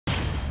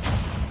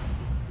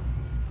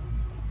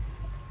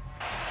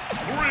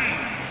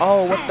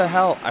Oh, what the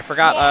hell? I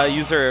forgot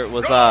user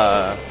was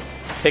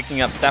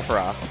picking up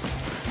Sephiroth.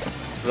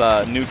 This is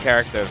a new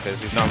character of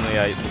his. He's normally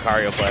a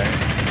Lucario player.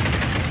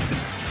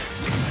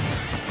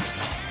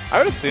 I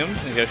would assume,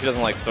 since Yoshi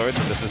doesn't like swords,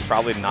 that this is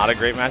probably not a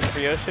great matchup for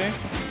Yoshi.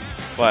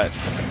 But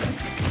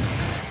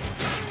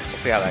we'll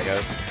see how that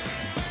goes.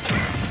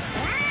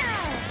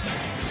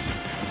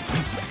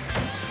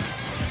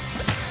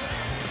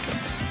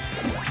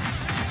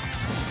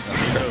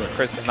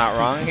 Chris is not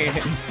wrong.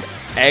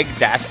 Egg,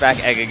 dash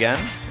back, egg again.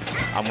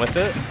 I'm with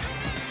it.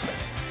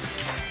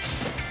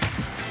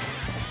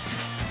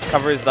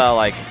 Covers the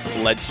like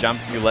ledge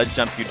jump. If you ledge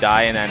jump, you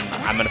die, and then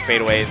I'm gonna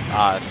fade away,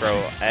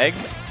 throw egg.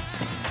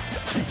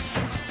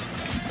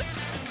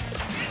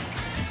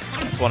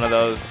 It's one of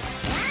those.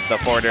 The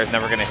forward air is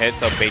never gonna hit,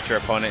 so bait your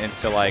opponent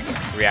into like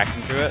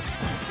reacting to it.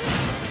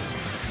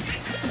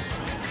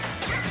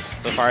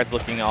 So far, it's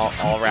looking all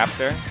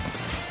Raptor.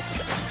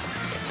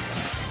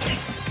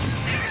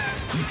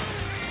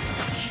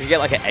 You get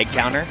like an egg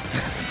counter,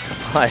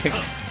 like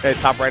at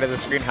the top right of the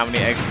screen, how many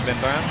eggs have been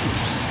thrown.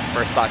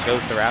 First stock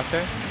goes to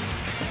Raptor.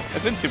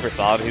 It's been super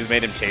solid. He's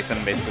made him chase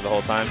him basically the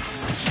whole time.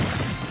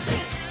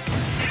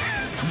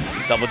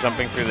 Double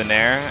jumping through the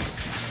nair.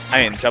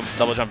 I mean,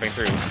 double jumping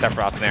through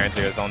Sephiroth's nair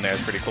into his own nair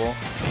is pretty cool.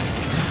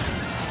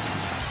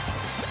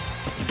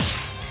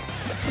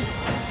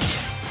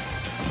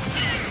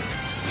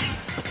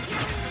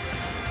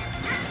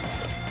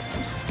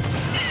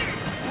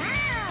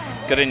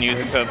 Good in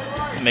using to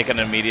make an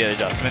immediate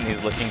adjustment.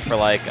 He's looking for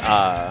like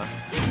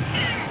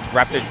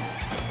Raptor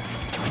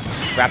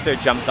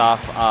jumped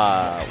off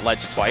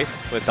ledge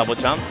twice with double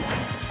jump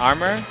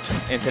armor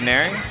into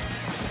nairing.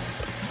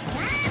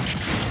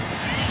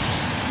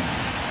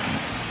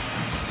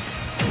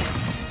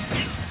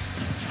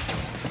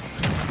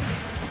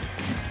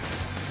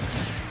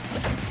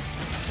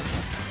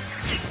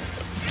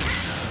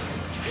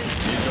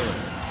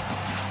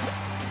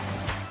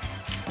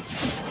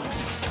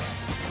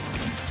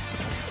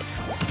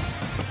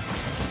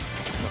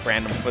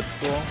 Random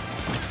footstool.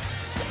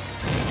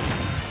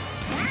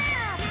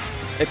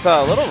 It's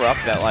a little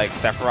rough that like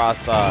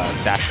Sephiroth's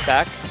dash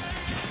attack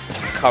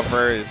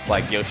covers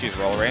like Yoshi's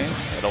roll range.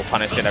 It'll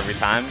punish it every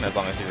time as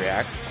long as you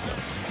react.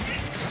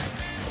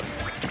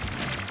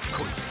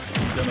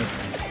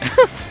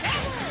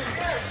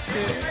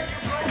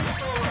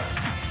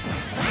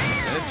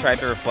 It tried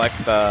to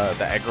reflect the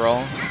egg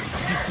roll.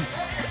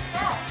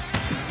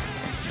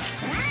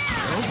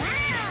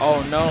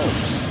 Oh no.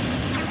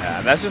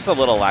 Yeah, that's just a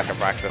little lack of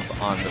practice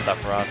on the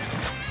Sephiroth.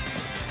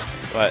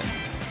 But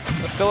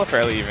it's still a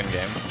fairly even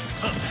game.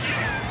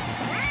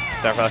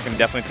 Sephiroth can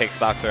definitely take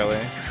stocks early.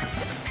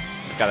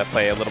 Just gotta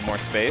play a little more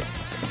spaced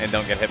and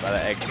don't get hit by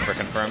the egg for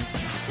confirms.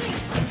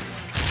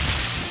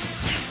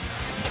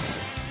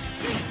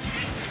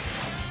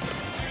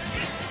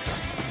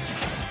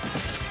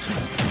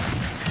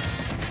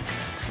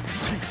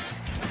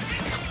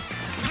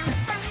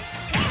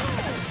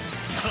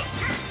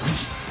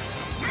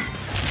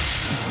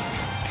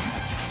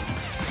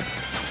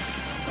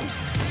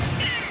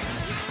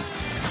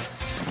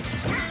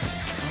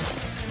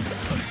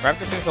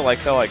 Raptor seems to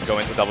like go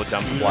into double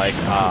jump like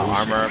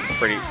armor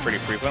pretty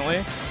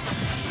frequently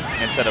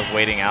instead of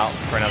waiting out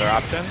for another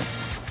option.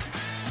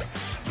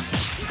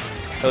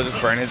 He'll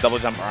just burn his double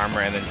jump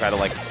armor and then try to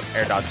like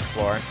air dodge the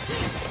floor.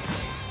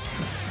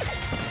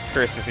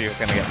 Curious to see if it's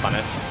gonna get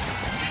punished.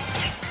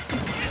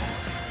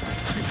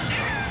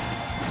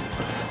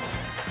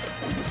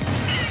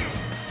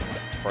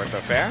 For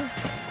the fair.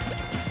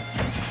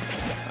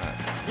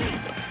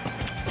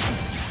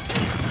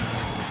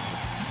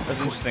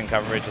 That's interesting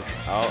coverage.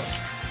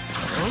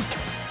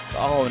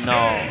 Oh no.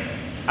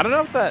 I don't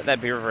know if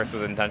that B reverse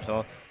was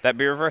intentional. That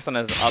B reverse on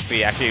his up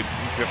B actually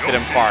drifted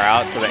him far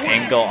out, so the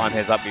angle on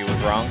his up B was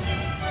wrong.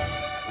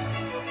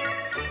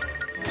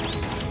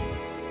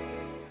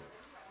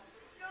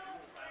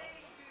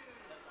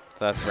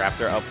 So that's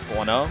Raptor up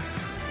 1-0.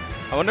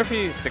 I wonder if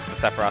he sticks the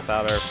Sephiroth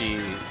out or if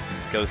he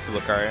goes to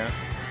Lucario.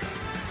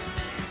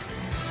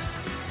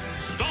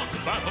 Start the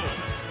battle.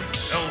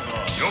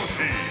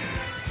 Yoshi.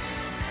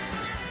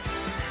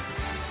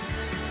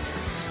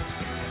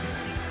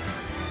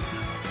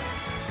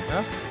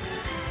 Yeah.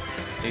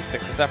 He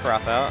sticks the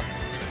Sephiroth out.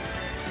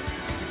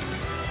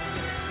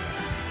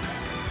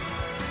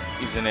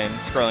 Using in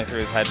scrolling through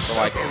his head for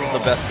like the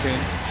best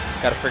tunes.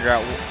 Gotta figure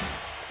out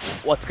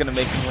what's gonna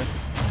make him win.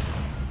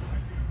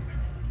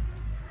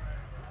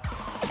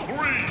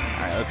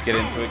 Alright, let's get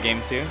into it,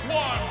 game 2.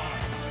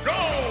 Go!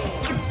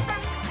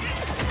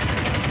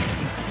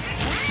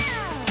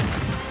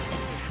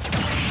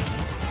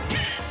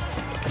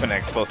 It's an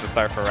explosive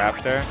start for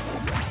Raptor.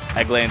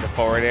 Egg lay into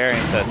forward air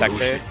into tech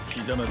chase.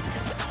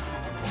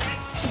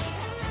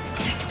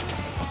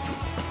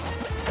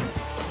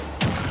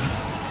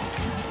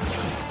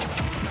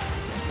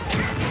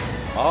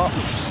 Oh,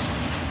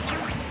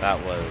 that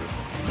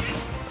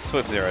was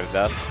swift 0 to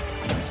death.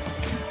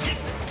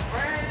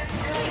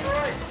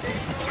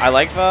 I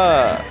like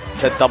the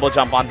double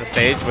jump onto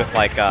stage with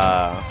like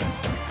a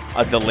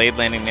delayed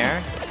landing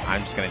there.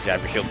 I'm just gonna jab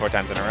your shield 4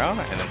 times in a row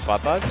and then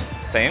spot dodge.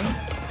 Same.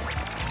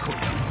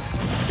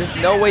 There's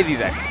no way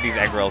these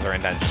egg rolls are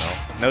intentional.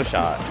 No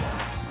shot.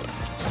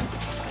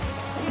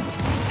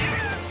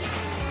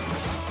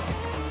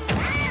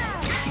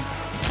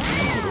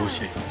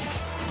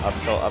 Up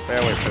tilt up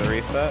air, wait for the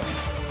reset.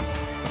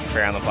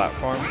 Fair on the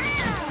platform.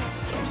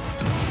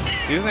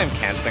 He's using him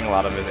canceling a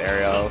lot of his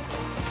aerials.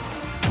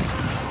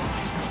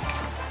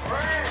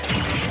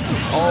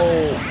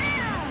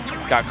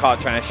 Oh! Got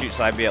caught trying to shoot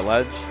side B at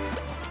ledge.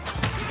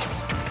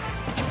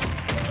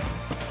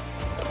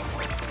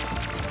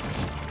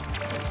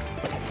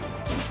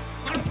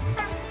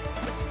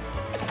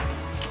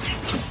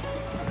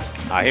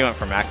 He went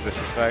for max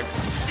disrespect.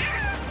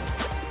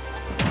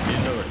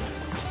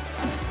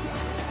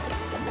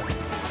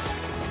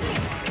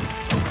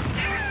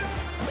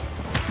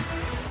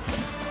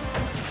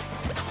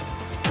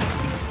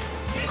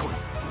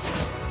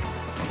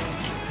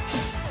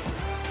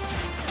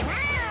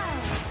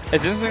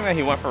 It's interesting that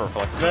he went for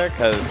reflector there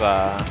because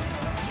I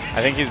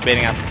think he was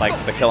baiting out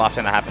like the kill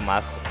option that happened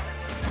last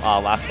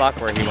stock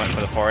where he went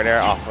for the forward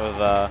air off of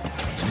the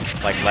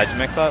like ledge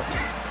mix up.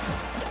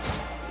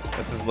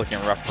 This is looking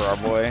rough for our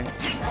boy.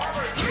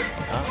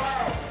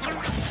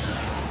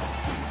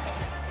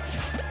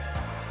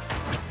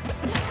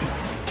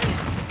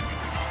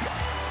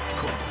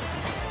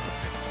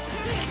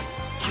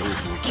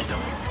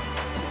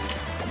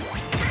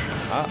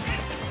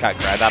 Got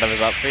grabbed out of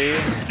his up B.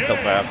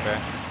 Killed by up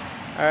there.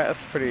 Alright,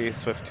 that's pretty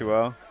swift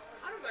 2-0.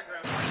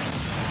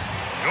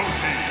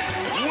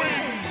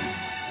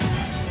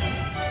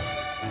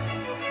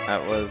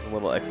 That was a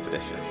little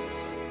expeditious.